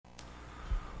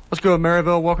Let's go,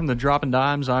 Maryville. Welcome to Dropping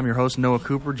Dimes. I'm your host, Noah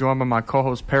Cooper, joined by my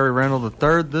co-host, Perry Randall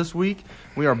III. This week,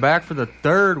 we are back for the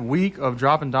third week of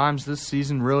Dropping Dimes this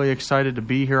season. Really excited to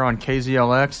be here on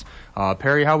KZLX.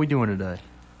 Perry, how we doing today?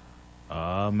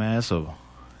 Man,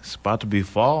 it's about to be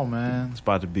fall, man. It's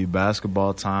about to be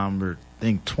basketball time. We're, I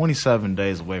think, 27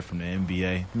 days away from the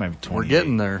NBA. Maybe 28. We're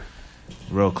getting there.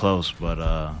 Real close, but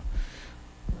I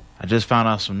just found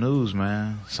out some news,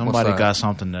 man. Somebody got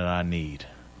something that I need.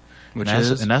 And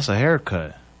that's a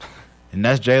haircut. And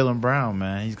that's Jaylen Brown,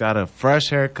 man. He's got a fresh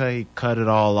haircut. He cut it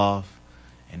all off.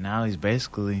 And now he's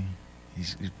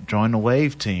joined the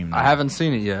Wave team now. I haven't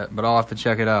seen it yet, but I'll have to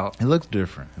check it out. It looks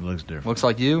different. Looks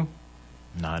like you?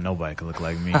 Nah, nobody can look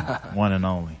like me. One and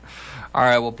only. All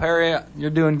right, well, Perry, you're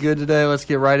doing good today. Let's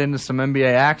get right into some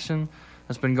NBA action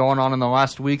that's been going on in the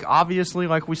last week. Obviously,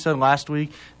 like we said last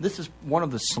week, this is one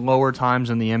of the slower times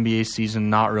in the NBA season.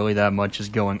 Not really that much is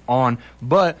going on.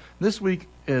 But this week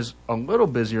is a little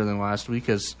busier than last week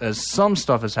as some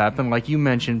stuff has happened. Like you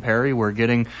mentioned, Perry, we're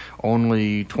getting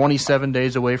only 27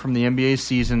 days away from the NBA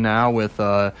season now with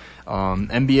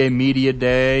NBA Media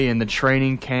Day and the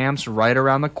training camps right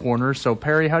around the corner. So,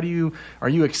 Perry, are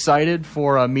you excited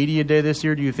for Media Day this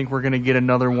year? Do you think we're going to get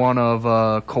another one of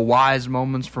Kawhi's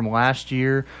moments from last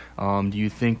year? Do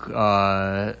you think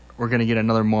we're going to get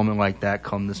another moment like that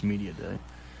come this Media Day?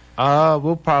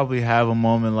 We'll probably have a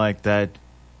moment like that.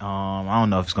 I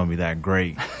don't know if it's going to be that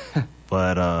great,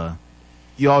 but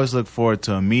you always look forward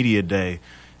to a media day,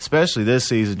 especially this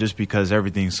season, just because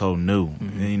everything's so new.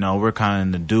 Mm-hmm. You know, we're kind of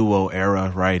in the duo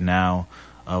era right now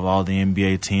of all the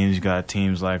NBA teams. You got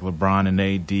teams like LeBron and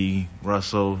AD,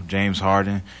 Russell, James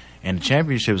Harden, and the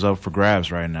championship's up for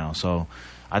grabs right now. So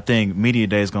I think media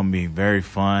day is going to be very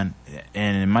fun,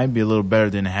 and it might be a little better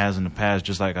than it has in the past.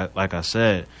 Just like I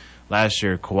said, last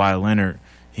year, Kawhi Leonard,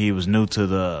 he was new to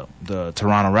the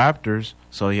Toronto Raptors,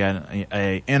 so he had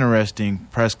a interesting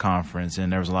press conference,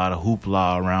 and there was a lot of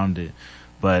hoopla around it.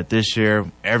 But this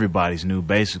year, everybody's new,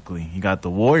 basically. You got the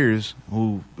Warriors,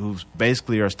 who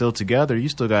basically are still together. You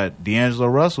still got D'Angelo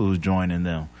Russell, who's joining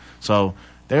them. So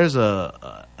there's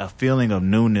a feeling of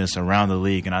newness around the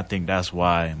league, and I think that's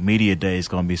why Media Day is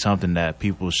going to be something that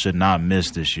people should not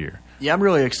miss this year. Yeah, I'm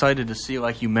really excited to see,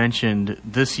 like you mentioned,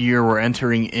 this year we're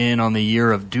entering in on the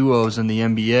year of duos in the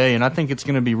NBA, and I think it's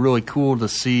going to be really cool to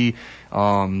see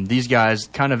these guys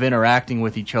kind of interacting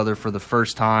with each other for the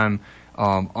first time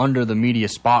under the media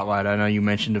spotlight. I know you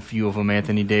mentioned a few of them,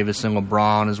 Anthony Davis and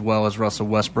LeBron, as well as Russell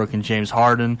Westbrook and James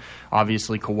Harden.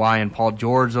 Obviously, Kawhi and Paul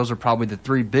George. Those are probably the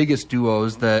three biggest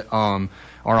duos that are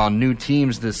on new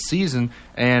teams this season,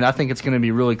 and I think it's going to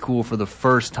be really cool for the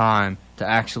first time to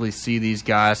actually see these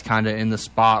guys kind of in the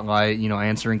spotlight, you know,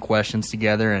 answering questions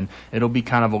together, and it'll be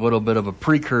kind of a little bit of a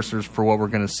precursor for what we're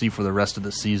going to see for the rest of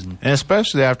the season. And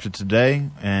especially after today,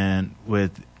 and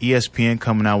with ESPN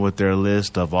coming out with their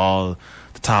list of all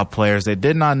the top players, they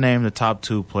did not name the top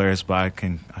two players, but I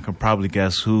can probably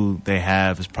guess who they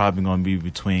have. It's probably going to be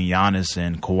between Giannis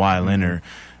and Kawhi Leonard,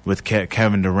 with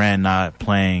Kevin Durant not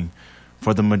playing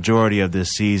for the majority of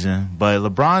this season. But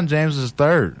LeBron James is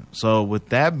third. So with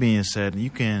that being said,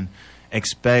 you can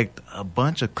expect a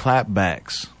bunch of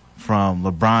clapbacks from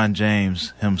LeBron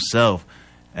James himself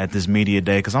at this media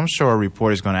day, because I'm sure a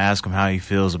reporter is going to ask him how he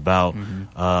feels about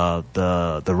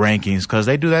the rankings, because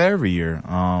they do that every year.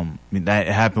 That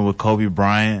happened with Kobe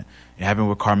Bryant. It happened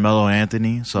with Carmelo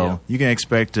Anthony. So you can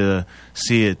expect to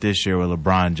see it this year with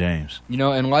LeBron James. You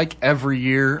know, and like every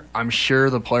year, I'm sure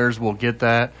the players will get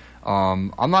that.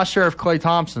 I'm not sure if Klay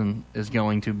Thompson is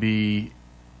going to be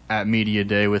at Media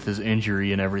Day with his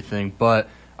injury and everything, but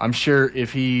I'm sure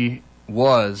if he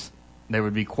was, there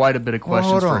would be quite a bit of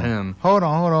questions for him. Hold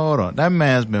on. That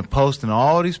man's been posting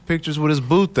all these pictures with his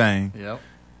boot thing. Yep.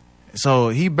 So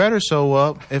he better show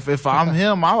up. If I'm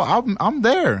him, I'm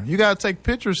there. You got to take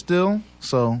pictures still.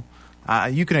 So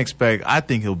you can expect, I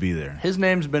think he'll be there. His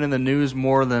name's been in the news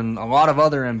more than a lot of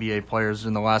other NBA players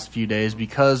in the last few days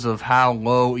because of how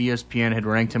low ESPN had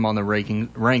ranked him on the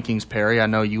rankings, Perry. I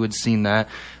know you had seen that.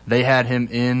 They had him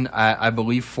in, I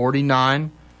believe,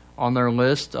 49 on their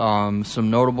list. Some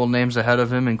notable names ahead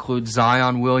of him include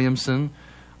Zion Williamson.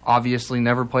 Obviously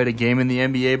never played a game in the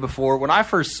NBA before. When I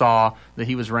first saw that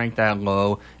he was ranked that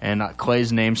low and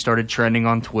Klay's name started trending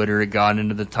on Twitter, it got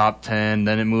into the top 10,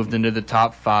 then it moved into the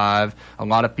top 5. A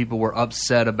lot of people were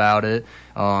upset about it,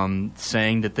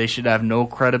 saying that they should have no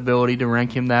credibility to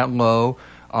rank him that low.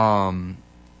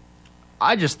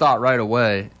 I just thought right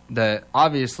away that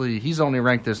obviously he's only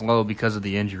ranked this low because of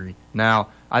the injury. Now,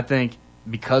 I think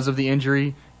because of the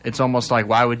injury, it's almost like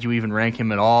why would you even rank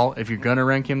him at all if you're going to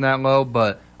rank him that low?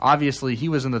 But obviously he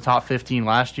was in the top 15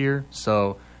 last year,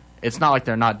 so it's not like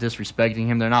they're not disrespecting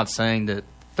him. They're not saying that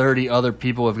 30 other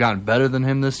people have gotten better than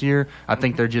him this year. I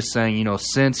think they're just saying,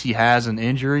 since he has an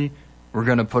injury, we're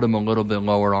going to put him a little bit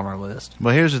lower on our list.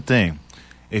 But here's the thing.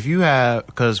 If you have,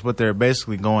 because what they're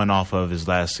basically going off of is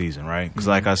last season, right? Because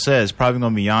like I said, it's probably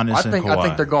going to be Giannis and Kawhi. I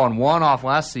think they're going 1 off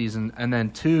last season and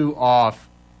then 2 off.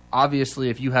 Obviously,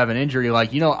 if you have an injury,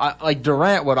 like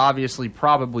Durant would obviously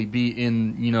probably be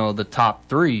in the top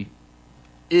 3,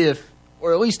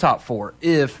 or at least top 4,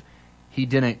 if he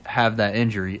didn't have that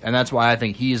injury, and that's why I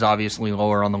think he's obviously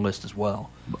lower on the list as well.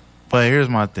 But here's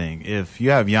my thing: if you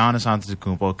have Giannis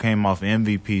Antetokounmpo came off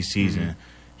MVP season,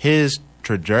 his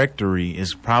trajectory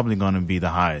is probably going to be the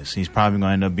highest. He's probably going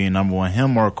to end up being number 1,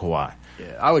 him or Kawhi.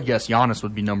 Yeah, I would guess Giannis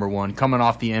would be number 1, coming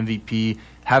off the MVP,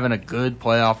 having a good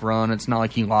playoff run. It's not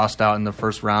like he lost out in the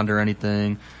first round or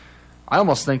anything. I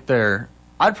almost think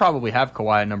I'd probably have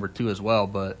Kawhi at number 2 as well,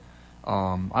 but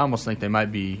I almost think they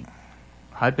might be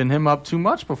hyping him up too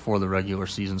much before the regular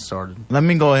season started. Let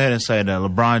me go ahead and say that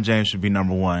LeBron James should be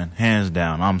number 1, hands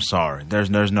down. I'm sorry. There's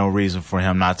no reason for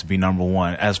him not to be number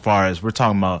 1 as far as we're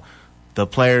talking about the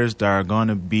players that are going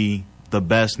to be the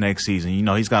best next season.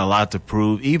 He's got a lot to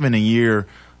prove. Even in year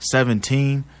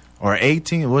 17 or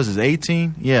 18, was it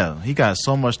 18? Yeah, he got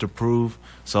so much to prove.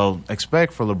 So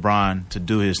expect for LeBron to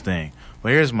do his thing.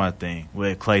 But here's my thing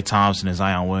with Klay Thompson and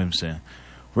Zion Williamson.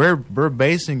 We're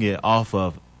basing it off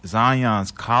of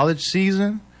Zion's college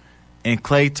season and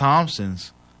Klay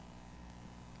Thompson's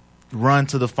run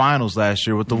to the finals last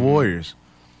year with the Warriors.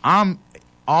 I'm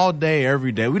all day,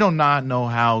 every day. We do not know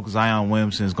how Zion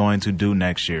Williamson is going to do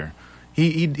next year.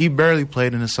 He barely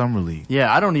played in the summer league.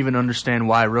 Yeah, I don't even understand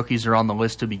why rookies are on the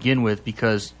list to begin with,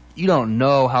 because you don't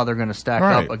know how they're going to stack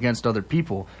up against other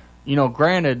people.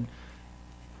 Granted,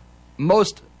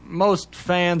 most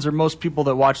fans or most people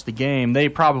that watch the game, they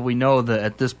probably know that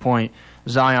at this point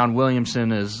Zion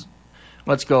Williamson is,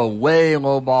 let's go way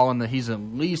low ball, and that he's at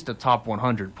least a top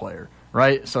 100 player,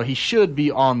 right? So he should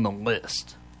be on the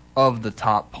list of the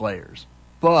top players.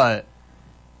 But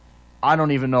I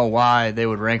don't even know why they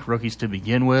would rank rookies to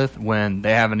begin with when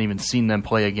they haven't even seen them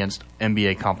play against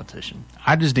NBA competition.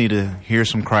 I just need to hear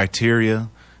some criteria,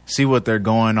 see what they're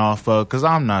going off of, because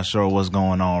I'm not sure what's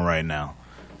going on right now.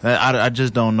 I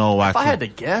just don't know why. If I had to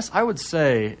guess, I would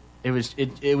say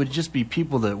it would just be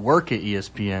people that work at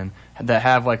ESPN that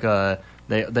have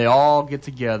they all get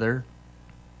together.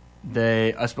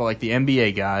 I suppose like the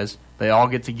NBA guys, they all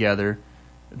get together.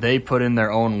 They put in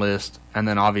their own list, and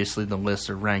then obviously the lists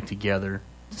are ranked together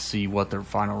to see what their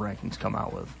final rankings come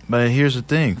out with. But here's the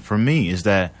thing for me is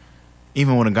that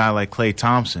even with a guy like Klay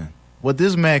Thompson, what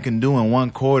this man can do in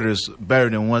 1 quarter is better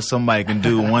than what somebody can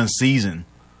do in 1 season.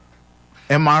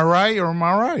 Am I right or am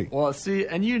I right? Well, see,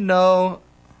 and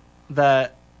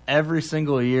that every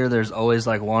single year there's always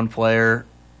like one player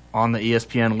on the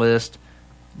ESPN list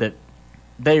that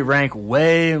they rank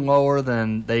way lower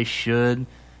than they should.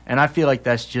 And I feel like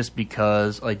that's just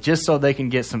because, just so they can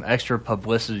get some extra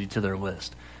publicity to their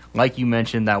list. Like you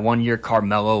mentioned, that 1 year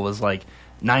Carmelo was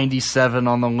 97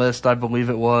 on the list, I believe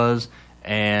it was.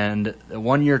 And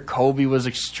 1 year Kobe was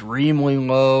extremely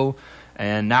low.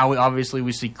 And now obviously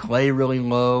we see Klay really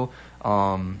low.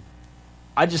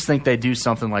 I just think they do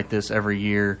something like this every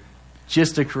year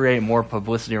just to create more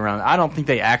publicity around it. I don't think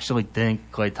they actually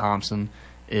think Klay Thompson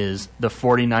is the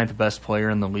 49th best player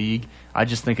in the league. I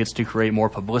just think it's to create more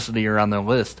publicity around their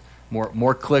list,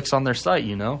 more clicks on their site,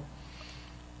 I'm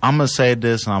going to say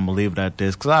this and I'm going to leave it at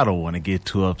this because I don't want to get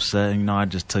too upset. I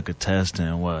just took a test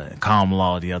in common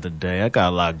law the other day. I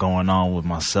got a lot going on with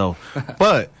myself.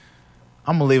 But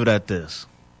I'm going to leave it at this.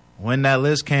 When that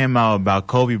list came out about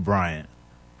Kobe Bryant,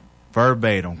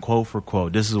 verbatim, quote for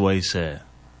quote, this is what he said.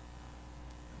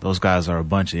 Those guys are a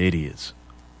bunch of idiots.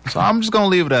 So I'm just going to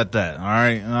leave it at that, all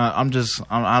right?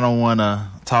 I don't want to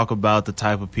talk about the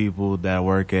type of people that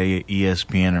work at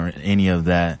ESPN or any of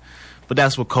that. But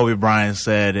that's what Kobe Bryant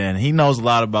said, and he knows a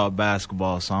lot about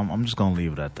basketball, so I'm just going to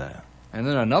leave it at that. And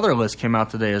then another list came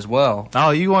out today as well. Oh,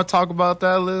 you want to talk about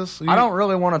that list? I don't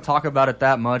really want to talk about it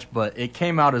that much, but it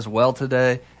came out as well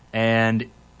today. And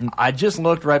I just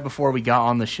looked right before we got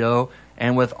on the show,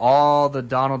 and with all the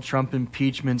Donald Trump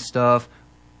impeachment stuff,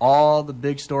 all the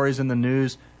big stories in the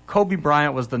news, Kobe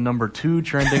Bryant was the number 2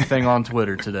 trending thing on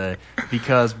Twitter today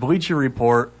because Bleacher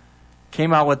Report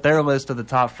came out with their list of the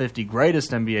top 50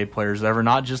 greatest NBA players ever,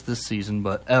 not just this season,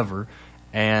 but ever.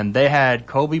 And they had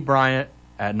Kobe Bryant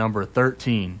at number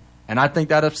 13. And I think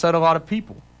that upset a lot of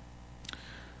people.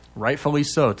 Rightfully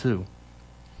so, too.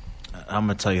 I'm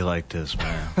going to tell you like this,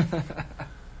 man.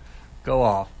 Go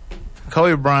off.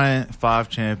 Kobe Bryant, 5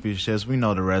 championships. We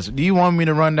know the resume. Do you want me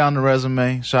to run down the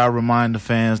resume? Should I remind the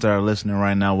fans that are listening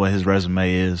right now what his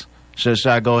resume is? Should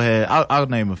I go ahead? I'll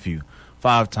name a few.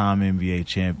 5-time NBA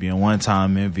champion,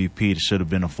 1-time MVP. It should have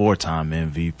been a 4-time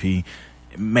MVP.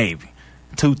 Maybe.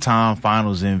 2-time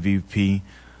finals MVP.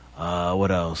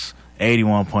 What else?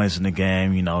 81 points in the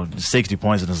game, 60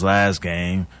 points in his last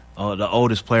game. The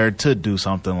oldest player to do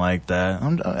something like that.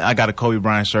 I got a Kobe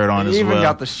Bryant shirt on as well. You even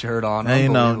got the shirt on.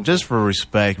 And, just for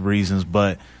respect reasons,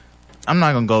 but I'm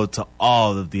not going to go to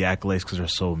all of the accolades because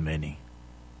there's so many.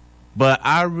 But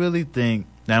I really think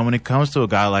that when it comes to a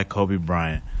guy like Kobe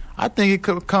Bryant, I think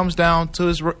it comes down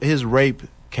to his rape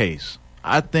case.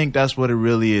 I think that's what it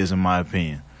really is, in my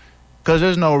opinion. Because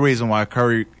there's no reason why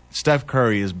Steph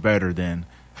Curry is better than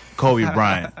Kobe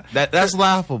Bryant. That's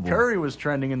laughable. Curry was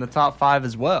trending in the top 5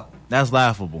 as well. That's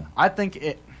laughable.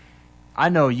 I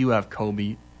know you have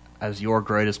Kobe as your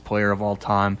greatest player of all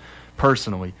time,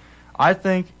 personally. I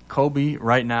think Kobe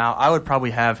right now, I would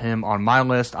probably have him on my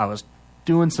list. I was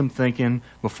doing some thinking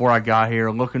before I got here,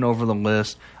 looking over the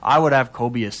list. I would have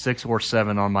Kobe at 6 or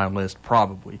 7 on my list,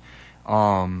 probably.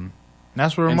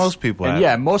 That's where most people have.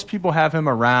 Yeah, most people have him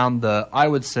around the, I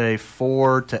would say,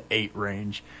 4 to 8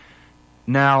 range.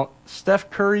 Now,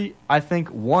 Steph Curry, I think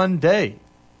one day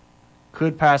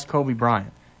could pass Kobe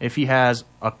Bryant if he has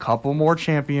a couple more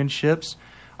championships.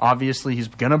 Obviously, he's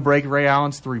going to break Ray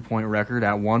Allen's three-point record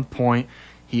at one point.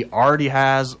 He already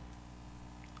has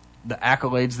the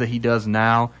accolades that he does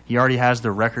now. He already has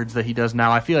the records that he does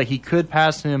now. I feel like he could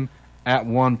pass him at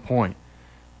one point.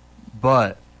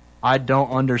 But I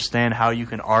don't understand how you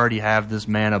can already have this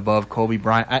man above Kobe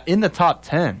Bryant in the top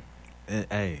 10.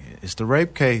 Hey, it's the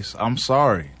rape case. I'm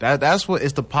sorry. That's what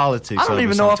it's the politics. I don't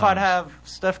even know if I'd have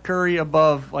Steph Curry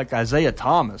above like Isaiah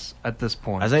Thomas at this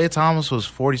point. Isaiah Thomas was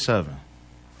 47.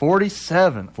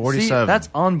 47. 47. See, that's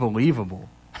unbelievable.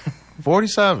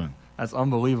 47. That's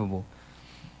unbelievable.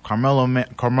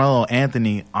 Carmelo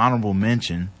Anthony, honorable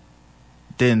mention,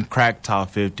 didn't crack top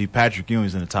 50. Patrick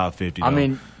Ewing's in the top 50. Though. I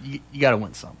mean, you got to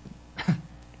win something.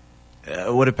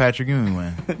 What did Patrick Ewing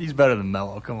win? He's better than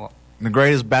Melo. Come on. The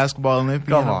greatest basketball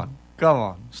Olympian? Come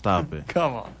on. Stop it.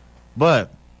 Come on.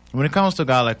 But when it comes to a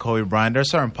guy like Kobe Bryant,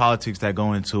 there's certain politics that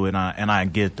go into it, and I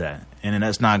get that. And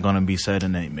that's not going to be said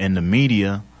in the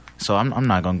media, so I'm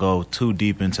not going to go too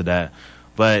deep into that.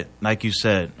 But like you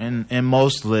said, in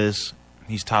most lists,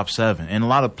 he's top 7. In a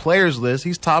lot of players' lists,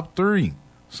 he's top 3.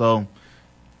 So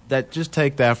just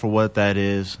take that for what that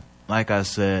is. Like I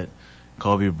said,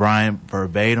 Kobe Bryant,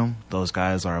 verbatim, those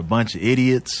guys are a bunch of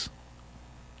idiots.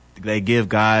 They give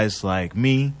guys like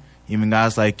me, even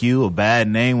guys like you, a bad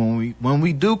name when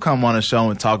we do come on a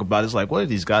show and talk about it. It's like, what are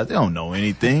these guys? They don't know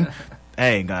anything.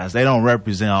 Hey, guys, they don't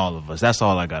represent all of us. That's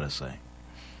all I got to say.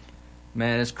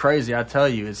 Man, it's crazy. I tell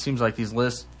you, it seems like these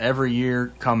lists every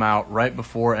year come out right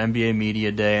before NBA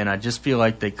Media Day, and I just feel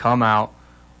like they come out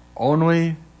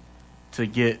only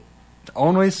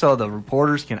so the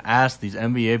reporters can ask these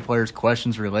NBA players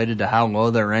questions related to how low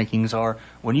their rankings are,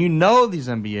 when you know these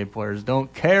NBA players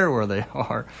don't care where they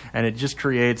are, and it just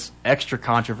creates extra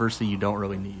controversy you don't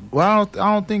really need. Well,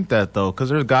 I don't think that, though, because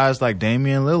there's guys like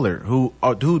Damian Lillard who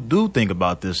do think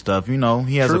about this stuff.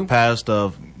 He has a past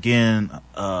of getting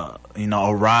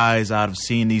a rise out of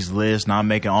seeing these lists, not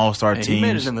making all-star teams. He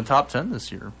made it in the top 10 this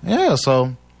year. Yeah,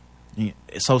 so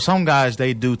some guys,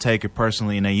 they do take it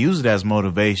personally, and they use it as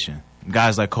motivation.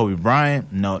 Guys like Kobe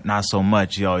Bryant, no, not so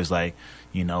much. He always like,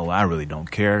 I really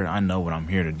don't care. I know what I'm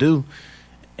here to do.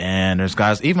 And there's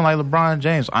guys, even like LeBron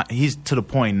James, he's to the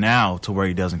point now to where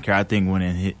he doesn't care. I think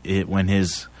when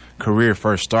his career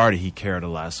first started, he cared a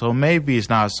lot. So maybe it's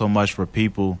not so much for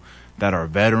people that are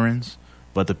veterans,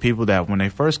 but the people that when they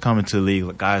first come into the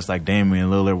league, guys like Damian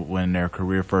Lillard when their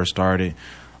career first started,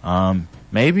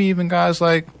 maybe even guys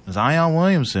like Zion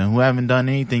Williamson who haven't done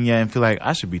anything yet and feel like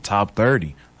I should be top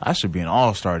 30. I should be an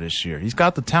all-star this year. He's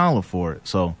got the talent for it.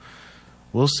 So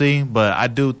we'll see. But I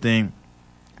do think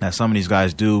that some of these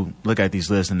guys do look at these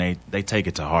lists and they take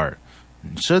it to heart.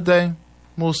 Should they?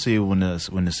 We'll see when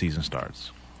the season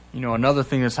starts. Another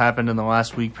thing that's happened in the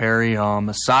last week, Perry,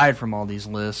 aside from all these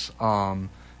lists,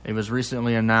 it was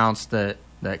recently announced that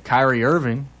Kyrie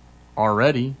Irving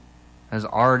has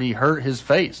already hurt his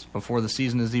face before the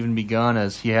season has even begun,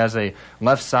 as he has a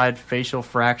left side facial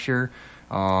fracture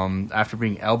after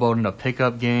being elbowed in a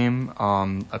pickup game.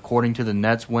 According to the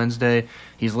Nets Wednesday,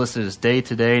 he's listed as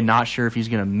day-to-day. Not sure if he's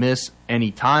going to miss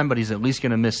any time, but he's at least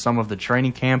going to miss some of the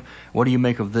training camp. What do you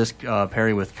make of this,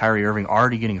 Perry, with Kyrie Irving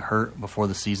already getting hurt before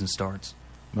the season starts?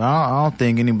 Well, I don't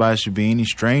think anybody should be any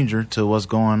stranger to what's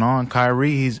going on.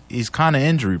 Kyrie, he's kind of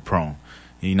injury-prone.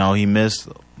 He missed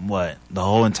the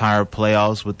whole entire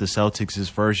playoffs with the Celtics his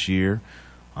first year.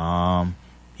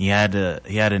 He had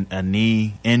a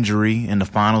knee injury in the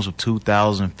finals of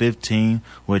 2015,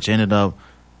 which ended up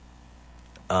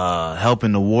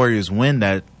helping the Warriors win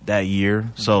that year.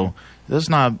 Mm-hmm. So let's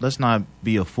not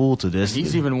be a fool to this.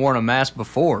 He's even worn a mask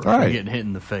before getting hit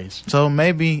in the face. So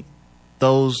maybe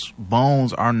those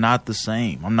bones are not the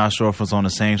same. I'm not sure if it's on the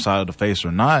same side of the face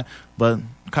or not, but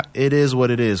it is what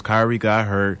it is. Kyrie got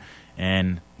hurt,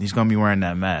 and he's going to be wearing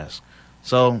that mask.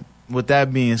 So with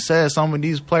that being said, some of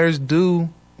these players do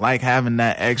like having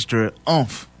that extra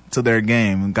oomph to their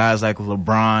game. And guys like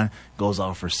LeBron goes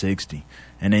out for 60.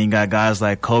 And then you got guys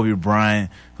like Kobe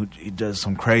Bryant, who does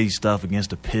some crazy stuff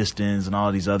against the Pistons and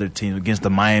all these other teams, against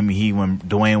the Miami Heat when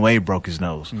Dwayne Wade broke his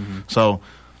nose. Mm-hmm. So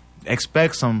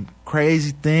expect some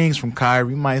crazy things from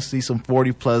Kyrie. You might see some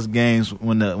 40-plus games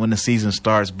when the season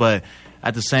starts. But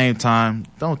at the same time,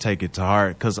 don't take it to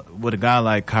heart, because with a guy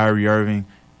like Kyrie Irving,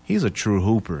 he's a true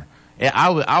hooper.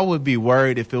 I would be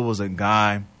worried if it was a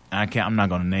guy, I'm not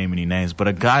going to name any names, but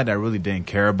a guy that really didn't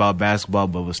care about basketball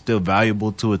but was still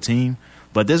valuable to a team.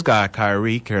 But this guy,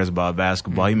 Kyrie, cares about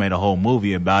basketball. He made a whole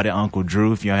movie about it, Uncle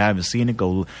Drew. If you haven't seen it,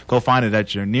 go find it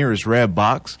at your nearest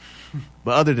Redbox.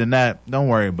 But other than that, don't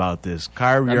worry about this.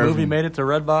 Kyrie Irving, movie made it to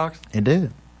Redbox? It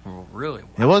did. Oh, really? Wow.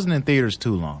 It wasn't in theaters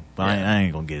too long, but I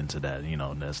ain't gonna get into that. You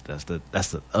know, that's the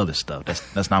other stuff.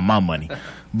 That's not my money.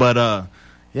 But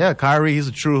yeah, Kyrie, he's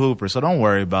a true hooper, so don't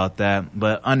worry about that.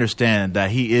 But understand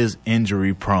that he is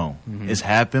injury prone. Mm-hmm. It's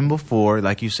happened before,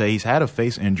 like you say. He's had a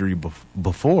face injury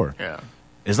before. Yeah.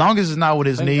 As long as it's not with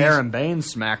his knees. Aaron Baines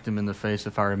smacked him in the face,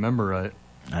 if I remember right.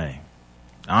 Hey,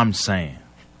 I'm saying,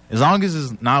 as long as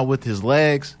it's not with his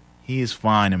legs, he is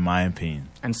fine, in my opinion.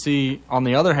 And see, on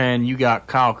the other hand, you got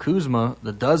Kyle Kuzma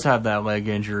that does have that leg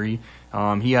injury.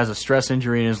 He has a stress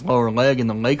injury in his lower leg, and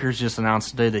the Lakers just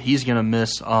announced today that he's going to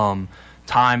miss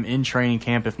time in training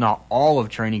camp, if not all of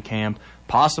training camp.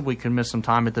 Possibly could miss some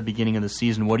time at the beginning of the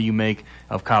season. What do you make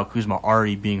of Kyle Kuzma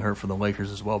already being hurt for the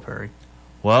Lakers as well, Perry?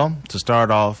 Well, to start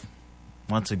off,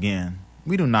 once again,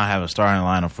 we do not have a starting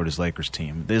lineup for this Lakers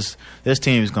team. This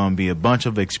team is going to be a bunch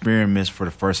of experiments for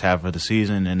the first half of the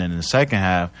season, and then in the second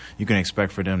half, you can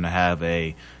expect for them to have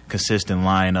a consistent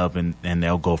lineup, and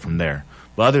they'll go from there.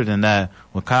 But other than that,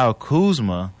 with Kyle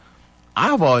Kuzma,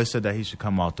 I've always said that he should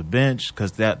come off the bench,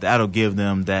 because that'll give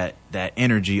them that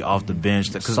energy off the bench.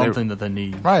 Something that they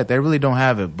need. Right, they really don't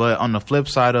have it. But on the flip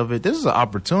side of it, this is an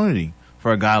opportunity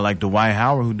for a guy like Dwight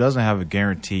Howard, who doesn't have a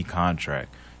guaranteed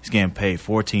contract. He's getting paid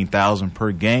 $14,000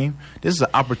 per game. This is an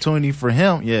opportunity for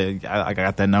him. Yeah, I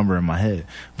got that number in my head.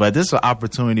 But this is an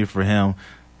opportunity for him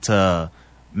to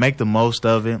make the most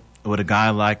of it with a guy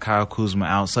like Kyle Kuzma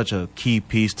out, such a key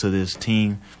piece to this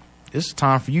team. It's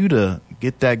time for you to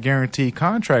get that guaranteed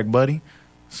contract, buddy.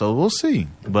 So we'll see.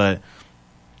 But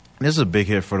this is a big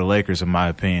hit for the Lakers, in my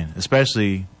opinion,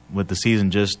 especially with the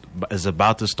season just is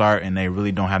about to start and they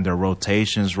really don't have their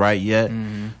rotations right yet.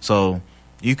 Mm-hmm. So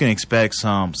you can expect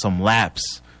some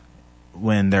laps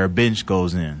when their bench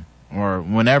goes in or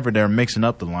whenever they're mixing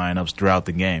up the lineups throughout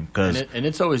the game. And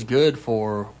it's always good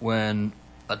for when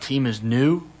a team is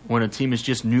new, when a team is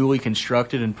just newly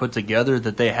constructed and put together,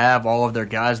 that they have all of their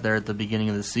guys there at the beginning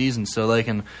of the season so they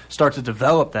can start to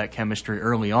develop that chemistry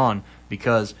early on.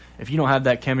 Because if you don't have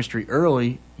that chemistry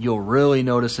early, you'll really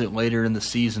notice it later in the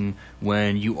season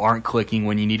when you aren't clicking,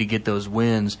 when you need to get those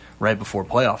wins right before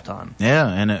playoff time. Yeah,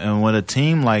 and with a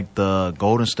team like the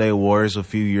Golden State Warriors a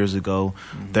few years ago,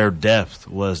 their depth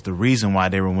was the reason why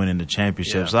they were winning the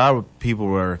championships. Yeah. A lot of people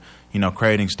were,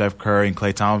 creating Steph Curry and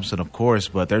Klay Thompson, of course,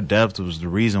 but their depth was the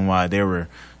reason why they were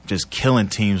just killing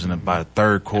teams in about the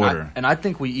third quarter. And I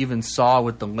think we even saw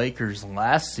with the Lakers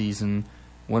last season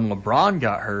when LeBron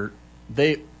got hurt,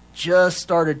 they just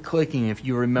started clicking, if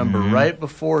you remember, right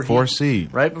before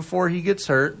he gets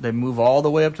hurt. They move all the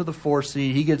way up to the 4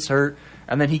 seed. He gets hurt,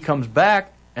 and then he comes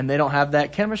back, and they don't have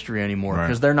that chemistry anymore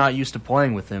because they're not used to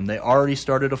playing with him. They already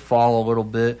started to fall a little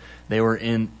bit. They were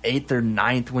in 8th or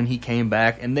 9th when he came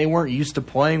back, and they weren't used to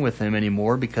playing with him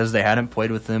anymore because they hadn't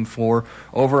played with him for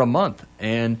over a month.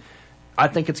 And I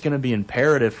think it's going to be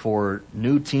imperative for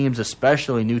new teams,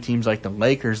 especially new teams like the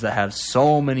Lakers that have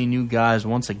so many new guys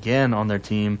once again on their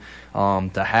team,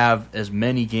 to have as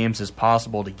many games as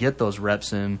possible to get those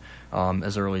reps in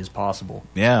as early as possible.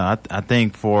 Yeah, I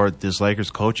think for this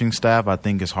Lakers coaching staff, I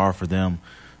think it's hard for them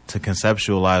to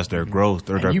conceptualize their growth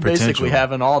or their potential. You basically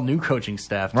have an all-new coaching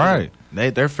staff, too. Right.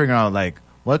 They're figuring out,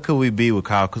 what could we be with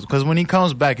Kyle? Because when he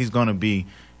comes back, he's going to be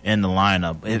in the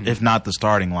lineup, if not the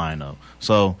starting lineup.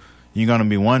 So you're going to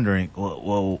be wondering,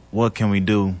 well, what can we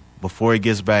do before he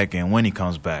gets back and when he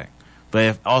comes back? But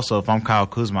if I'm Kyle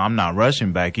Kuzma, I'm not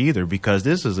rushing back either, because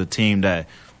this is a team that,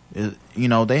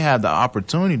 they have the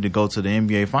opportunity to go to the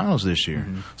NBA Finals this year.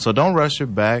 Mm-hmm. So don't rush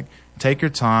it back. Take your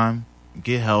time,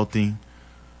 get healthy,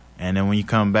 and then when you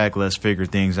come back, let's figure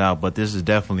things out. But this is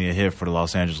definitely a hit for the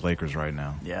Los Angeles Lakers right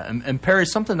now. Yeah, and Perry,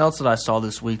 something else that I saw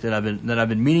this week that I've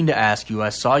been meaning to ask you. I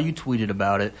saw you tweeted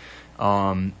about it.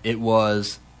 It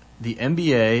was the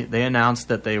NBA. They announced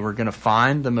that they were going to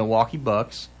fine the Milwaukee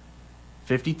Bucks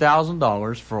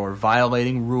 $50,000 for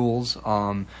violating rules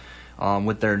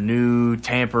with their new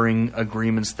tampering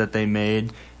agreements that they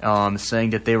made, saying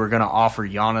that they were going to offer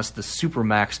Giannis the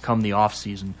Supermax come the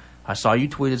offseason. I saw you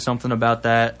tweeted something about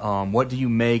that. What do you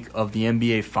make of the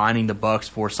NBA fining the Bucks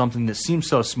for something that seems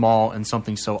so small and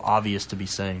something so obvious to be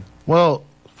saying? Well,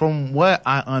 from what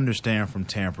I understand from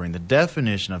tampering, the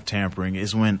definition of tampering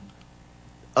is when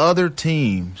other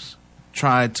teams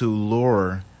try to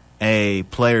lure a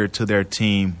player to their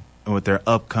team with their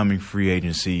upcoming free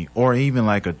agency, or even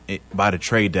like by the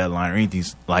trade deadline or anything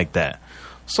like that.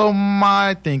 So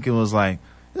my thinking was like,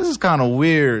 this is kind of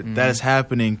weird that it's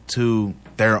happening to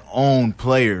their own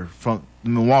player from the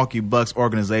Milwaukee Bucks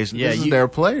organization. Yeah, this is their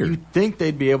player. You'd think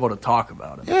they'd be able to talk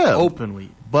about it openly.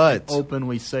 But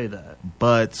openly say that.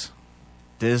 But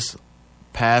this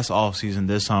past offseason,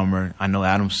 this summer, I know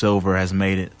Adam Silver has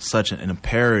made it such an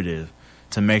imperative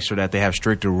to make sure that they have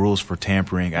stricter rules for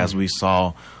tampering, as we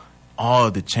saw all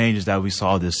of the changes that we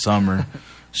saw this summer.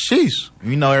 Sheesh.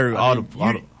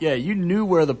 You knew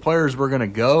where the players were going to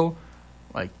go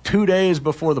like 2 days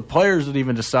before the players had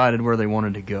even decided where they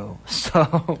wanted to go.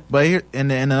 So, but here,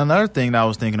 and another thing that I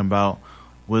was thinking about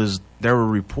was there were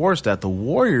reports that the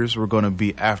Warriors were going to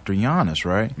be after Giannis,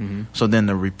 right? Mm-hmm. So then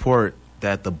the report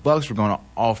that the Bucks were going to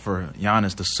offer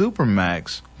Giannis the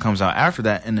Supermax comes out after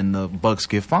that, and then the Bucks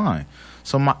get fined.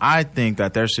 So I think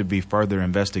that there should be further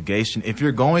investigation. If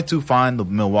you're going to find the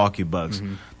Milwaukee Bucks,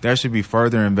 there should be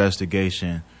further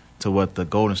investigation to what the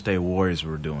Golden State Warriors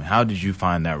were doing. How did you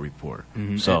find that report?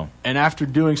 So, and after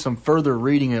doing some further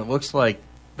reading, it looks like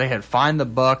they had fined the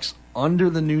Bucks under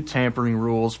the new tampering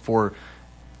rules for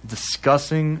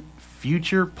discussing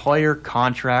future player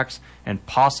contracts and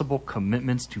possible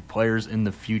commitments to players in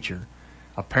the future.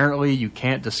 Apparently, you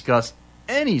can't discuss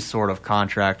any sort of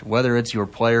contract, whether it's your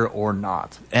player or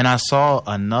not. And I saw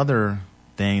another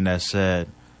thing that said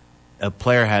a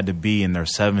player had to be in their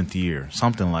 7th year,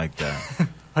 something like that.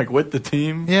 Like with the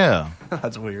team? Yeah.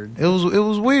 That's weird. It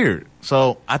was weird.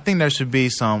 So I think there should be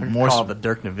some more. Call it the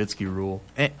Dirk Nowitzki rule.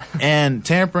 And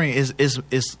tampering is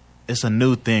a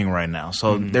new thing right now.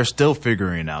 So they're still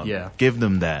figuring it out. Yeah. Give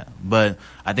them that. But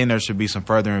I think there should be some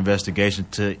further investigation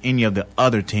to any of the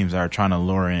other teams that are trying to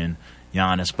lure in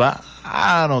Giannis. But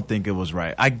I don't think it was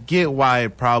right. I get why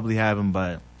it probably happened,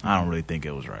 but I don't really think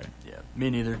it was right. Yeah, me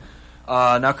neither.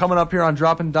 Now, coming up here on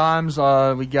Dropping Dimes,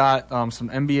 we got some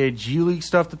NBA G League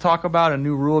stuff to talk about, a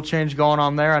new rule change going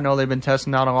on there. I know they've been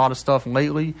testing out a lot of stuff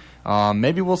lately.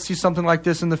 Maybe we'll see something like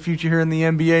this in the future here in the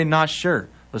NBA, not sure.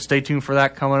 But stay tuned for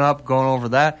that coming up, going over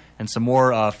that, and some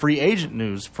more free agent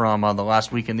news from the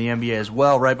last week in the NBA as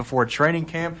well, right before training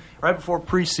camp, right before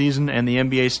preseason, and the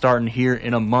NBA starting here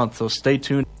in a month. So stay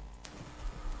tuned.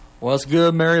 What's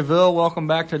good, Maryville? Welcome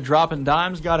back to Dropping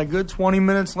Dimes. Got a good 20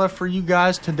 minutes left for you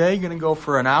guys today. Going to go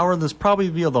for an hour. This probably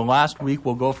be the last week.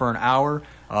 We'll go for an hour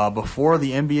before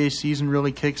the NBA season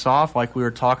really kicks off, like we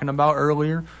were talking about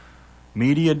earlier.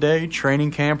 Media Day, training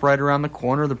camp right around the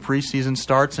corner. The preseason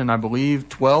starts in, I believe,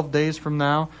 12 days from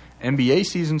now. NBA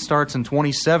season starts in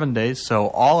 27 days. So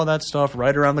all of that stuff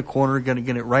right around the corner. Going to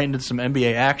get it right into some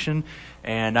NBA action.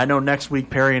 And I know next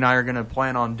week Perry and I are going to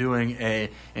plan on doing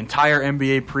a entire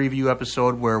NBA preview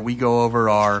episode where we go over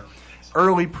our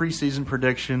early preseason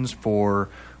predictions for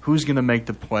who's going to make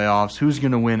the playoffs, who's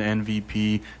going to win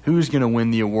MVP, who's going to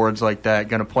win the awards like that.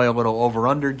 Going to play a little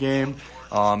over-under game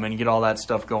and get all that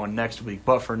stuff going next week.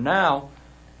 But for now,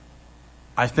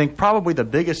 I think probably the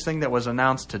biggest thing that was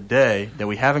announced today that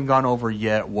we haven't gone over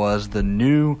yet was the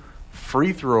new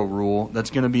free throw rule that's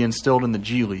going to be instilled in the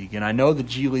G League. And I know the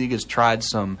G League has tried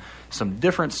some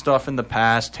different stuff in the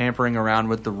past, tampering around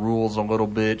with the rules a little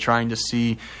bit, trying to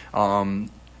see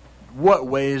what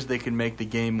ways they can make the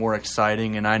game more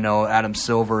exciting. And I know Adam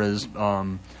Silver is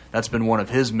that's been one of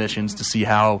his missions to see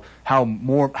how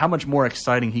much more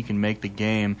exciting he can make the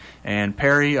game. And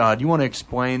Perry, do you want to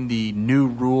explain the new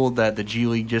rule that the G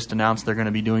League just announced they're going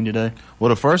to be doing today? Well,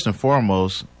 the first and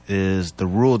foremost is the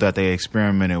rule that they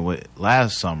experimented with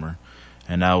last summer,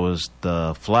 and that was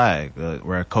the flag,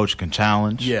 where a coach can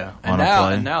challenge on a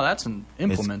play. And now that's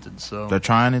implemented. So they're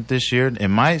trying it this year. It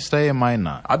might stay, it might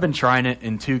not. I've been trying it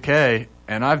in 2K,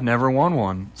 and I've never won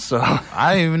one. So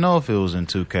I didn't even know if it was in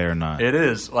 2K or not. it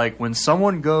is. Like, when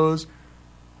someone goes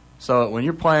 – so when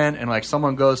you're playing and, like,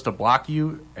 someone goes to block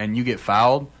you and you get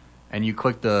fouled and you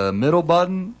click the middle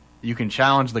button, you can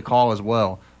challenge the call as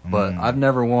well. But I've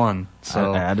never won.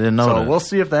 So I didn't know that. So we'll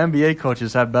see if the NBA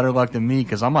coaches have better luck than me,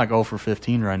 because I'm like 0 for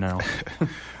 15 right now.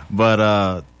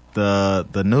 But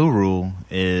the new rule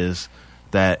is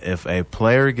that if a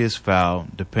player gets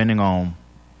fouled, depending on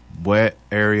what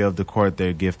area of the court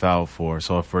they get fouled for.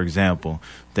 So, for example,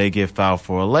 they get fouled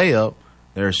for a layup,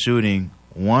 they're shooting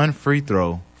 1 free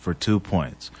throw for 2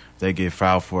 points. If they get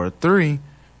fouled for a 3,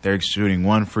 they're shooting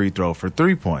 1 free throw for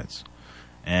 3 points,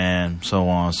 and so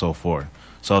on and so forth.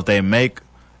 So if they make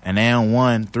an and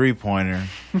 1 3-pointer,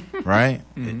 right,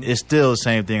 it's still the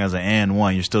same thing as an and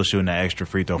 1. You're still shooting that extra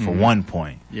free throw for 1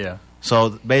 point. Yeah.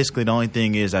 So basically the only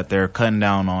thing is that they're cutting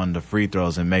down on the free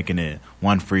throws and making it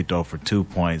 1 free throw for 2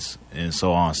 points and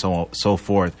so on, so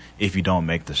forth if you don't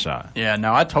make the shot. Yeah,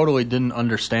 now I totally didn't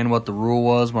understand what the rule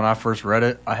was when I first read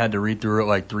it. I had to read through it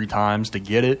like 3 times to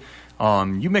get it.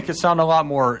 You make it sound a lot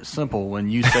more simple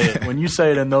when you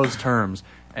say it in those terms.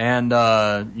 And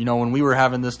when we were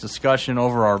having this discussion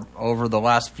over the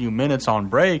last few minutes on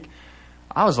break,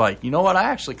 I was like, you know what? I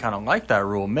actually kind of like that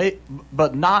rule,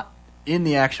 but not in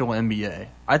the actual NBA.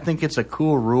 I think it's a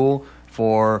cool rule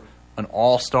for an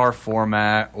all-star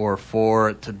format or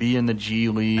for it to be in the G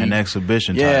League, an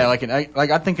exhibition. Yeah,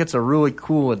 I think it's a really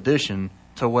cool addition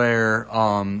to where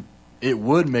it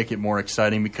would make it more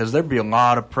exciting, because there'd be a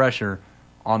lot of pressure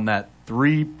on that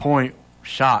 3-point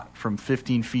shot from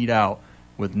 15 feet out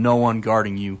with no one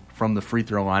guarding you from the free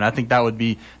throw line. I think that would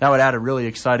add a really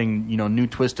exciting, new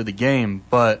twist to the game,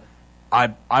 but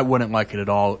I wouldn't like it at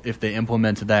all if they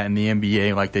implemented that in the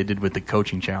NBA like they did with the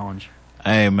coaching challenge.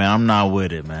 Hey, man, I'm not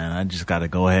with it, man. I just got to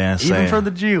go ahead and say even for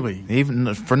the G League.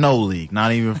 Even for no league,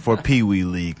 not even for Pee Wee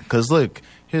League. Because, look,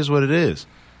 here's what it is.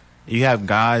 You have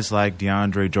guys like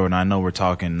DeAndre Jordan. I know we're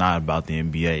talking not about the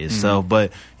NBA itself,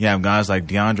 but you have guys like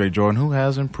DeAndre Jordan who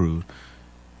has improved.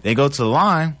 They go to the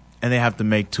line, and they have to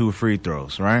make 2 free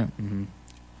throws, right? Mm-hmm.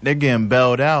 They're getting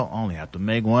bailed out. Only have to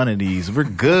make 1 of these. We're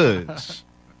good.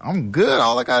 I'm good.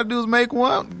 All I got to do is make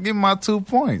 1, give my 2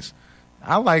 points.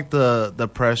 I like the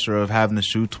pressure of having to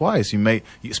shoot twice.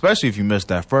 Especially if you miss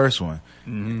that first one.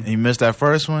 Mm-hmm. You miss that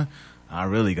first one, I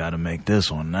really got to make this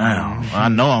one now. Mm-hmm. I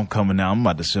know I'm coming out. I'm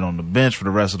about to sit on the bench for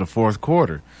the rest of the fourth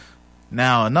quarter.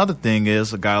 Now, another thing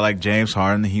is a guy like James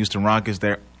Harden, the Houston Rockets,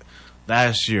 there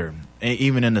last year,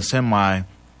 even in the semi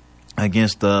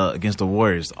against the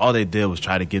Warriors, all they did was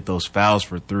try to get those fouls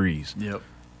for threes. Yep.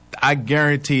 I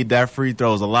guaranteed that free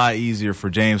throw is a lot easier for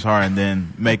James Harden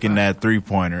than making that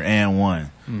 3-pointer and 1.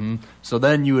 Mm-hmm. So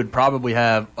then you would probably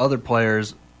have other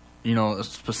players,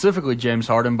 specifically James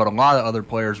Harden, but a lot of other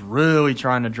players really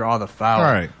trying to draw the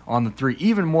foul on the 3,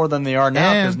 even more than they are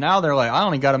now, because now they're like, I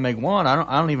only got to make 1.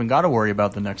 I don't even got to worry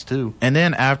about the next 2. And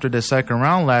then after the second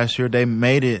round last year, they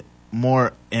made it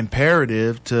more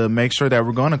imperative to make sure that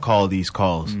we're going to call these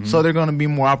calls. Mm-hmm. So there are going to be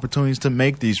more opportunities to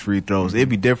make these free throws. Mm-hmm. It'd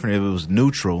be different if it was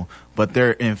neutral, but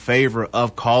they're in favor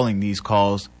of calling these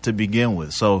calls to begin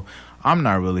with. So I'm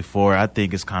not really for it. I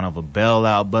think it's kind of a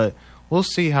bailout, but we'll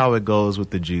see how it goes with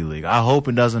the G League. I hope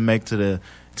it doesn't make to the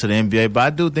NBA, but I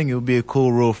do think it would be a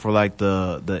cool rule for like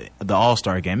the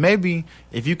All-Star game. Maybe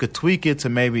if you could tweak it to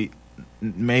maybe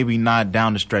not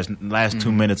down the stretch, last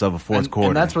 2 minutes of a fourth quarter.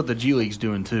 And that's what the G League's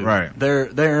doing too. Right.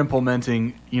 They're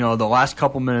implementing, the last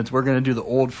couple minutes, we're going to do the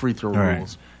old free throw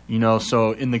rules.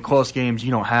 So in the close games,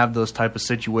 you don't have those type of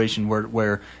situation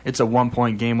where it's a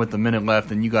 1-point game with a minute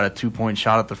left and you got a 2-point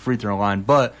shot at the free throw line.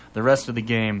 But the rest of the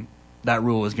game, that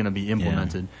rule is going to be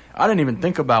implemented. Yeah. I didn't even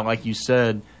think about, like you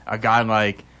said, a guy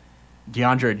like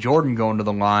DeAndre Jordan going to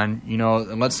the line,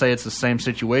 and let's say it's the same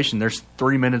situation. There's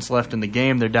 3 minutes left in the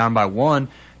game. They're down by 1.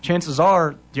 Chances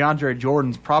are DeAndre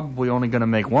Jordan's probably only going to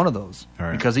make 1 of those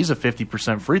because he's a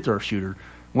 50% free throw shooter.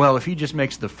 Well, if he just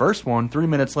makes the first one, 3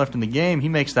 minutes left in the game, he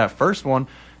makes that first one.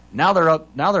 Now they're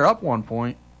up 1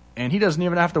 point, and he doesn't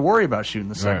even have to worry about shooting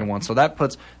the second one. So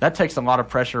that takes a lot of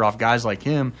pressure off guys like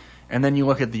him. And then you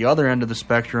look at the other end of the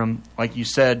spectrum, like you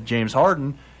said, James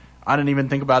Harden. I didn't even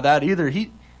think about that either.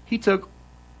 He took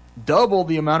double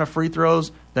the amount of free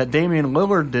throws that Damian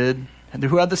Lillard did,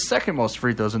 who had the second most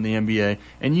free throws in the NBA.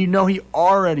 And he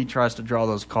already tries to draw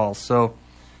those calls. So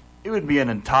it would be an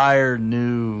entire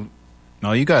new...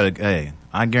 No, you got to... Hey,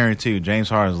 I guarantee you, James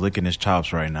Harden's licking his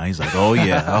chops right now. He's like, oh,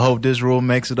 yeah, I hope this rule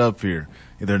makes it up here.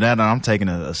 Either that or I'm taking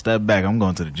a step back. I'm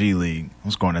going to the G League.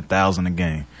 I'm scoring 1,000 a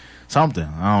game. Something.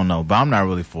 I don't know. But I'm not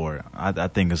really for it. I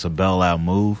think it's a bailout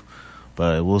move.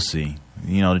 But we'll see.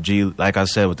 The G, like I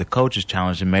said, with the coaches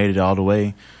challenge, it made it all the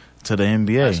way to the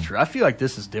NBA. That's true. I feel like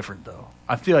this is different, though.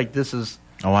 I feel like this is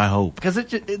I hope. because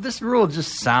this rule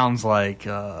just sounds like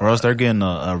Or else they're getting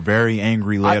a very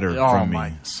angry letter from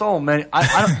me. So many.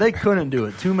 They couldn't do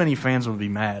it. Too many fans would be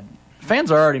mad.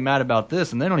 Fans are already mad about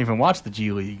this, and they don't even watch the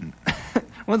G League.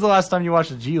 When's the last time you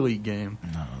watched a G League game?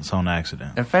 No, it's on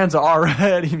accident. And fans are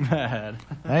already mad.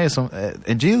 Hey,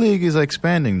 and G League is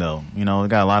expanding, though. You know, they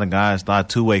got a lot of guys, a lot of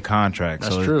two-way contracts.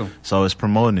 That's true. So it's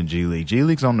promoting the G League. G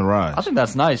League's on the rise. I think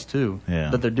that's nice, too,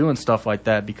 that they're doing stuff like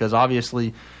that because,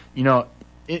 obviously,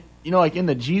 like in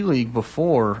the G League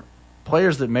before,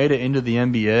 players that made it into the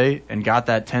NBA and got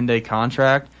that 10-day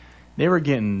contract, they were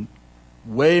getting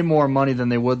way more money than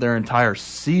they would their entire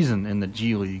season in the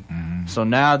G League. Mm-hmm. So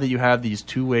now that you have these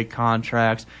two-way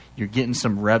contracts, you're getting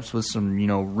some reps with some,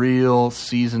 real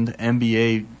seasoned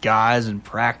NBA guys in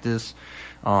practice.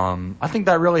 I think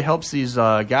that really helps these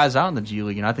guys out in the G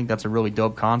League, and I think that's a really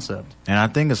dope concept. And I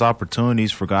think it's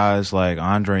opportunities for guys like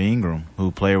Andre Ingram, who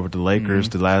played with the Lakers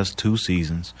the last 2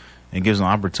 seasons. It gives them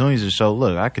opportunities to show,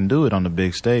 look, I can do it on the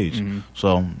big stage. Mm-hmm.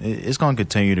 So it's going to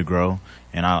continue to grow,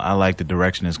 and I like the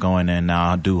direction it's going in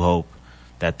now. I do hope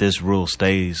that this rule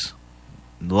stays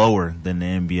lower than the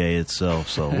NBA itself.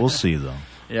 So we'll see, though.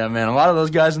 Yeah, man, a lot of those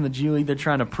guys in the G League, they're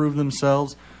trying to prove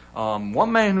themselves.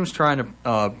 One man who's trying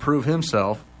to prove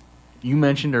himself, you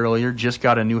mentioned earlier, just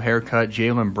got a new haircut,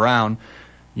 Jaylen Brown.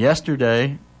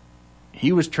 Yesterday,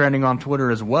 he was trending on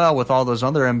Twitter as well with all those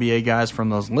other NBA guys from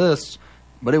those lists,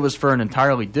 but it was for an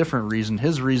entirely different reason.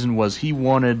 His reason was he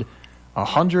wanted a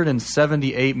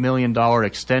 $178 million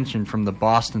extension from the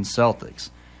Boston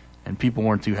Celtics, and people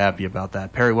weren't too happy about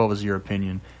that. Perry, what was your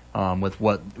opinion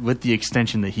with the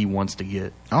extension that he wants to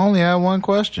get? I only have one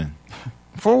question.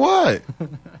 For what?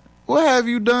 What have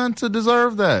you done to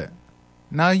deserve that?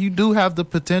 Now, you do have the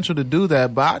potential to do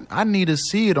that, but I need to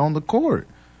see it on the court.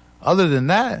 Other than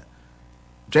that,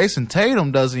 Jason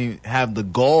Tatum doesn't even have the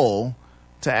goal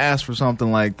to ask for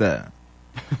something like that.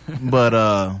 But,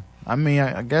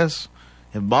 I guess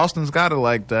if Boston's got it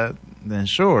like that, then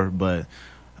sure. But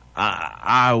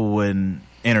I wouldn't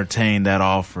entertain that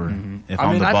offer if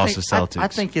I'm the Boston Celtics. I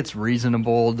think it's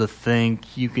reasonable to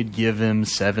think you could give him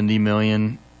 $70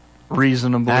 million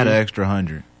reasonably. Add an extra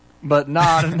 100. But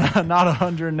not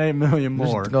 $108 million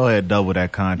more. Just go ahead and double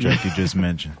that contract you just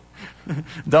mentioned.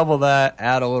 Double that,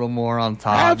 add a little more on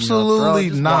top. Absolutely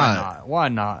not. Why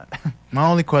not? My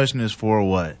only question is for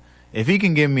what? If he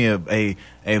can give me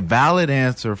a valid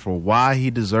answer for why he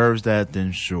deserves that,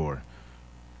 then sure.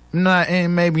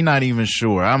 Maybe not even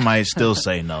sure. I might still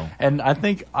say no. And I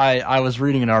think I was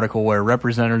reading an article where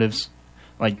representatives,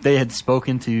 like they had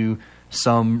spoken to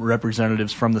some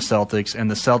representatives from the Celtics, and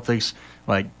the Celtics,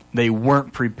 like, they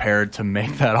weren't prepared to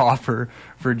make that offer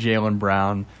for Jaylen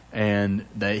Brown, and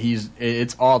that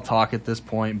it's all talk at this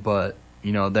point, but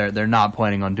they're not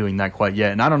planning on doing that quite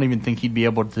yet. And I don't even think he'd be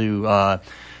able to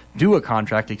do a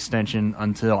contract extension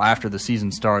until after the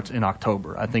season starts in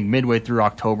October. I think midway through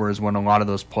October is when a lot of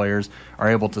those players are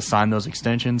able to sign those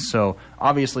extensions. So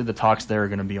obviously the talks there are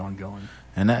going to be ongoing.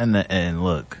 And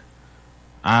look,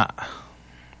 I'm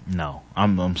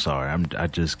sorry. I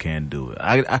just can't do it.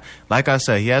 I like I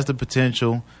said, he has the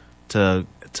potential to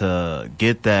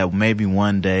get that maybe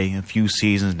one day, a few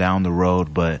seasons down the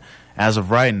road. But as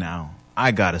of right now,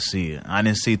 I gotta see it. I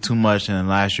didn't see too much in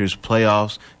last year's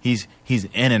playoffs. He's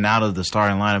in and out of the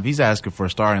starting lineup. He's asking for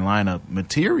starting lineup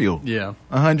material. Yeah,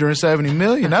 $170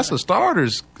 million. That's a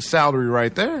starter's salary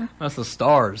right there. That's the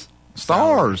stars.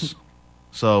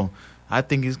 So I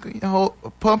think he's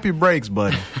pump your brakes,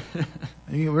 buddy.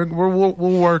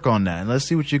 We'll work on that. Let's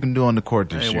see what you can do on the court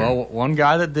this year. Well, one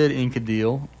guy that did ink a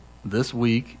deal this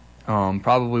week,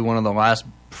 probably one of the last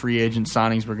free agent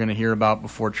signings we're going to hear about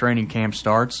before training camp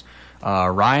starts.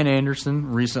 Ryan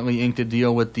Anderson recently inked a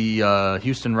deal with the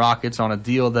Houston Rockets on a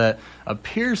deal that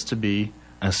appears to be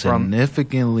a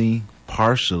significantly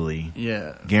partially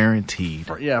guaranteed.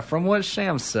 From what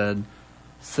Sham said,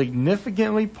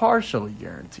 significantly partially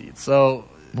guaranteed. So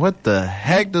what the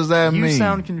heck does that mean? You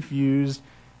sound confused.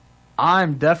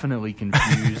 I'm definitely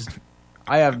confused.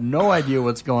 I have no idea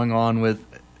what's going on with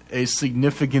a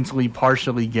significantly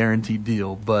partially guaranteed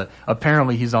deal, but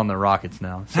apparently he's on the Rockets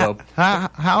now. So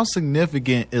how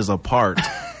significant is a part?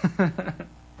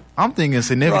 I'm thinking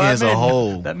significant as a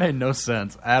whole. That made no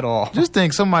sense at all. Just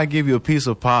think somebody give you a piece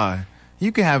of pie.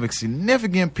 You can have a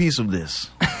significant piece of this,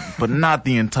 but not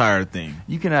the entire thing.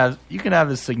 You can have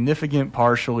a significant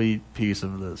partially piece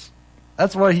of this.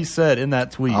 That's what he said in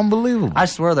that tweet. Unbelievable. I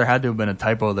swear there had to have been a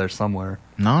typo there somewhere.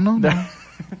 No.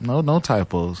 No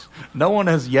typos. No one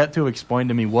has yet to explain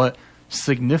to me what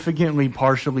significantly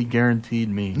partially guaranteed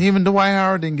means. Even Dwight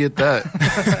Howard didn't get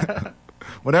that.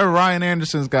 Whatever Ryan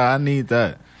Anderson's got, I need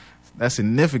that. That's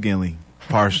significantly,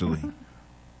 partially.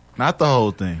 Not the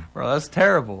whole thing. Bro, that's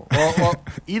terrible. Well,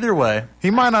 either way.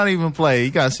 He might not even play. He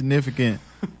got significant,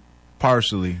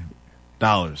 partially,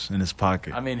 dollars in his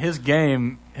pocket. I mean, his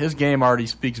game already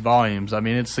speaks volumes. I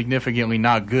mean, it's significantly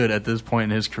not good at this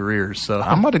point in his career. So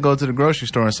I'm about to go to the grocery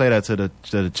store and say that to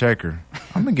the checker.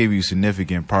 I'm going to give you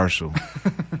significant partial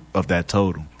of that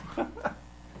total.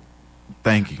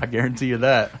 Thank you. I guarantee you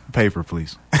that. Paper,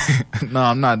 please. No,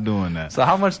 I'm not doing that. So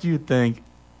how much do you think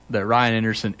that Ryan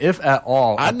Anderson, if at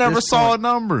all... I never saw a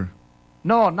number.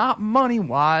 No, not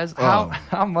money-wise. Oh.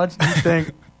 How much do you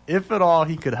think, if at all,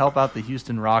 he could help out the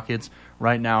Houston Rockets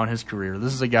right now in his career?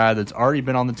 This is a guy that's already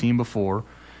been on the team before.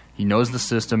 He knows the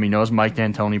system. He knows Mike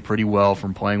D'Antoni pretty well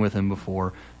from playing with him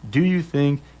before. Do you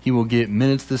think he will get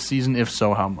minutes this season? If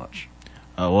so, how much?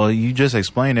 Well, you just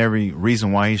explained every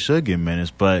reason why he should get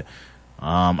minutes, but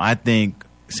I think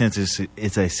since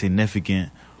it's a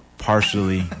significant,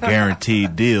 partially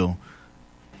guaranteed deal,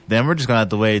 then we're just going to have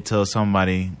to wait till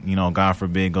somebody, God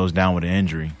forbid, goes down with an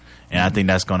injury. And I think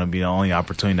that's going to be the only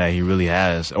opportunity that he really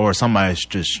has, or somebody's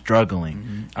just struggling.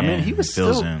 Mm-hmm. I mean, he was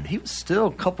still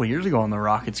a couple years ago on the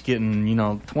Rockets getting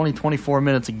 20, 24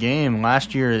 minutes a game.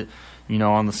 Last year,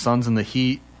 on the Suns and the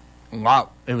Heat,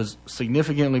 it was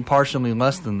significantly partially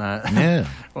less than that. Yeah.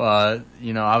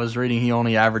 I was reading he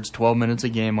only averaged 12 minutes a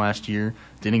game last year.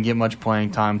 Didn't get much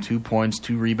playing time, 2 points,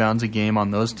 2 rebounds a game on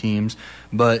those teams.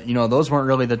 But, those weren't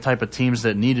really the type of teams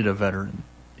that needed a veteran.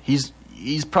 He's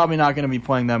probably not going to be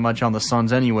playing that much on the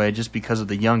Suns anyway, just because of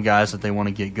the young guys that they want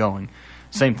to get going.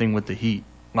 Same thing with the Heat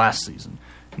last season.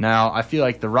 Now, I feel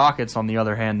like the Rockets, on the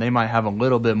other hand, they might have a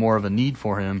little bit more of a need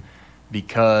for him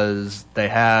because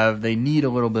they need a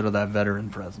little bit of that veteran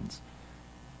presence.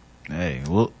 Hey,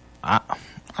 well, I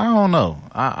don't know.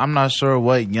 I'm not sure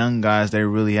what young guys they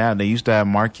really have. They used to have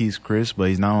Marquise Chris, but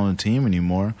he's not on the team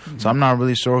anymore. Mm-hmm. So I'm not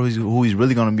really sure who he's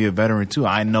really going to be a veteran to.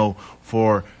 I know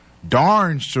for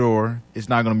darn sure it's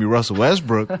not going to be Russell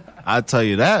Westbrook. I'll tell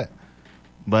you that.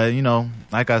 But,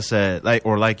 like I said,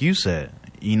 like you said,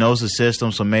 he knows the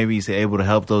system, so maybe he's able to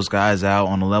help those guys out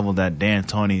on a level that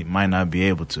D'Antoni might not be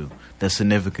able to. That's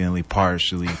significantly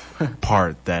partially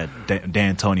part that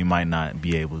D'Antoni might not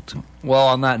be able to. Well,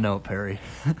 on that note, Perry,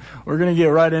 we're going to get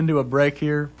right into a break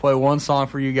here, play one song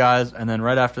for you guys, and then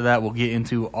right after that we'll get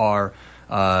into our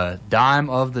Dime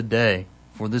of the Day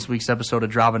for this week's episode of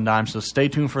Dropping Dimes. So stay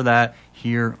tuned for that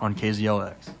here on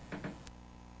KZLX.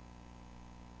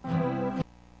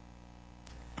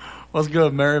 What's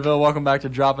good, Maryville? Welcome back to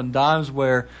Dropping Dimes,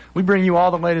 where we bring you all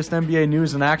the latest NBA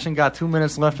news and action. Got 2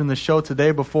 minutes left in the show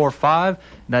today before 5. And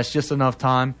that's just enough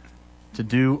time to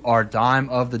do our Dime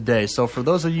of the Day. So for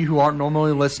those of you who aren't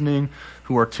normally listening,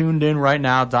 who are tuned in right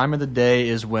now, Dime of the Day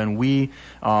is when we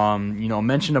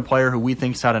mention a player who we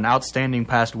think's had an outstanding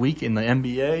past week in the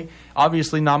NBA.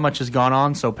 Obviously, not much has gone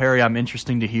on. So, Perry, I'm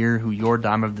interested to hear who your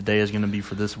Dime of the Day is going to be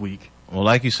for this week. Well,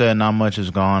 like you said, not much has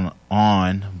gone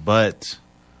on, but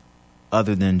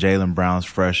other than Jaylen Brown's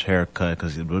fresh haircut,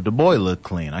 because the boy looked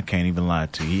clean. I can't even lie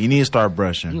to you. He needs to start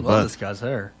brushing. You love this guy's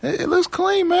hair. It looks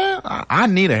clean, man. I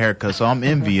need a haircut, so I'm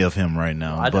envy of him right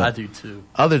now. I do, too.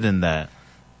 Other than that,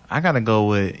 I got to go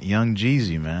with Young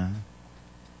Jeezy, man.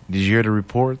 Did you hear the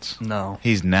reports? No.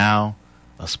 He's now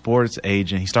a sports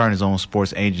agent. He's starting his own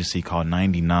sports agency called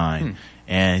 99.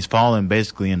 And he's following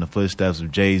basically in the footsteps of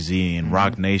Jay-Z and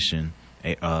Rock Nation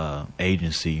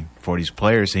agency for these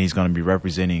players. And he's going to be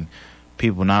representing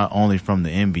people not only from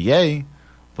the NBA,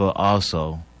 but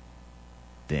also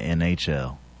the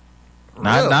NHL.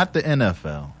 Really? Not the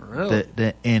NFL. Really?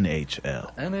 The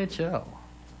NHL. NHL.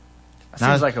 That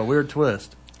seems like a weird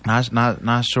twist.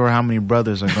 Not sure how many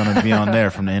brothers are going to be on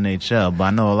there from the NHL, but I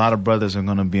know a lot of brothers are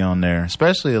going to be on there,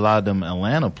 especially a lot of them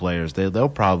Atlanta players. They'll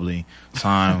probably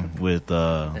sign with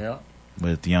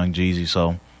Young Jeezy.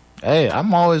 So, hey,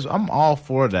 I'm all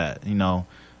for that.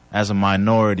 As a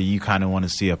minority, you kind of want to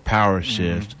see a power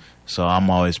shift. So I'm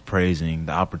always praising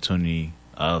the opportunity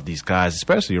of these guys,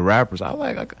 especially rappers.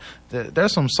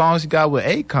 There's some songs you got with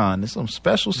Akon. There's some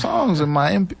special songs in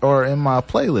my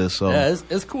playlist. So yeah,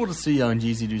 it's cool to see Young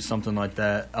Jeezy do something like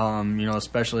that.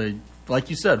 Especially like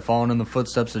you said, following in the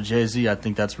footsteps of Jay-Z. I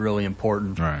think that's really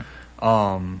important. Right.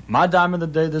 My Dime of the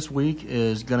Day this week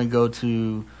is gonna go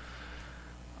to.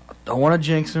 Don't want to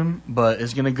jinx him, but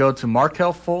it's going to go to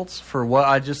Markelle Fultz for what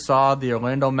I just saw the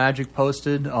Orlando Magic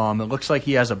posted. It looks like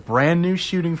he has a brand new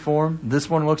shooting form. This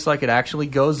one looks like it actually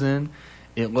goes in.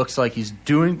 It looks like he's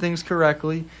doing things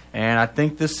correctly. And I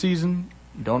think this season,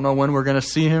 don't know when we're going to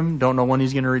see him, don't know when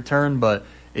he's going to return, but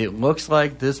it looks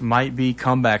like this might be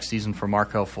comeback season for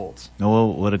Markelle Fultz.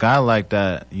 Well, with a guy like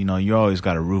that, you always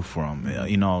got to root for him.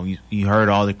 You heard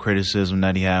all the criticism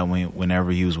that he had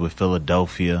whenever he was with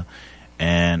Philadelphia.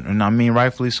 And I mean,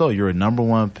 rightfully so. You're a number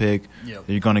one pick. Yep.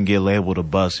 You're going to get labeled a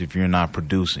bust if you're not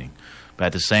producing. But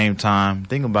at the same time,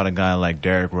 think about a guy like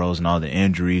Derrick Rose and all the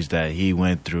injuries that he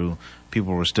went through.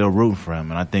 People were still rooting for him.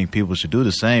 And I think people should do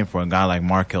the same for a guy like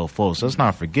Markelle Fultz. Let's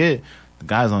not forget, the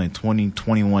guy's only 20,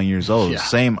 21 years old. Yeah.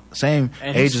 Same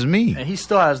age as me. And he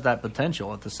still has that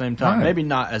potential at the same time. Right. Maybe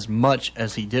not as much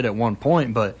as he did at one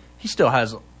point, but he still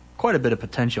has quite a bit of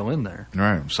potential in there.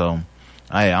 Right. So,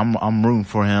 I'm rooting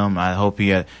for him. I hope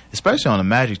especially on the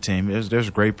Magic team, there's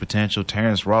great potential.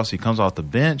 Terrence Ross, he comes off the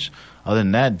bench. Other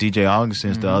than that, DJ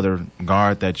Augustin's the other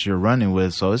guard that you're running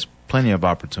with. So it's plenty of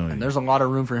opportunity. And there's a lot of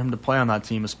room for him to play on that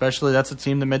team, especially that's a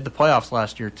team that made the playoffs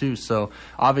last year too. So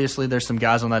obviously there's some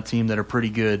guys on that team that are pretty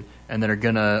good and that are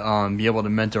going to be able to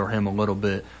mentor him a little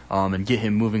bit and get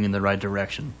him moving in the right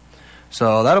direction.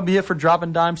 So that'll be it for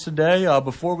Dropping Dimes today.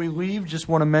 Before we leave, just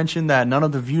want to mention that none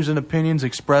of the views and opinions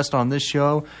expressed on this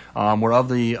show were of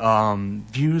the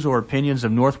views or opinions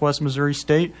of Northwest Missouri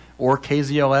State or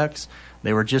KZLX.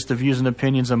 They were just the views and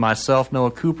opinions of myself, Noah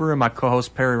Cooper, and my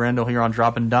co-host Perry Randall here on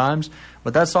Dropping Dimes.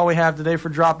 But that's all we have today for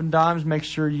Dropping Dimes. Make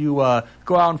sure you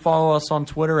go out and follow us on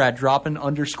Twitter at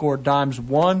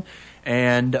dropping_dimes1.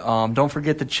 And don't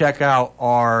forget to check out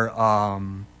our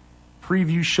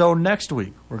preview show next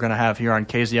week we're going to have here on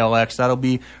KZLX. That'll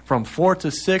be from 4 to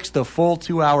 6, the full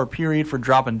 2-hour period for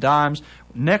Dropping Dimes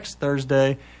next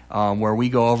Thursday, where we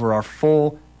go over our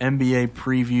full NBA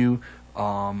preview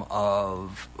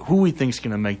of who we think is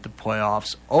going to make the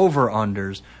playoffs,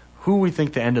 over-unders, who we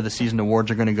think the end of the season awards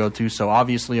are going to go to. So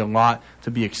obviously a lot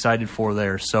to be excited for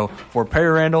there. So for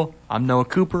Perry Randall, I'm Noah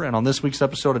Cooper, and on this week's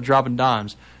episode of Dropping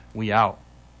Dimes, we out.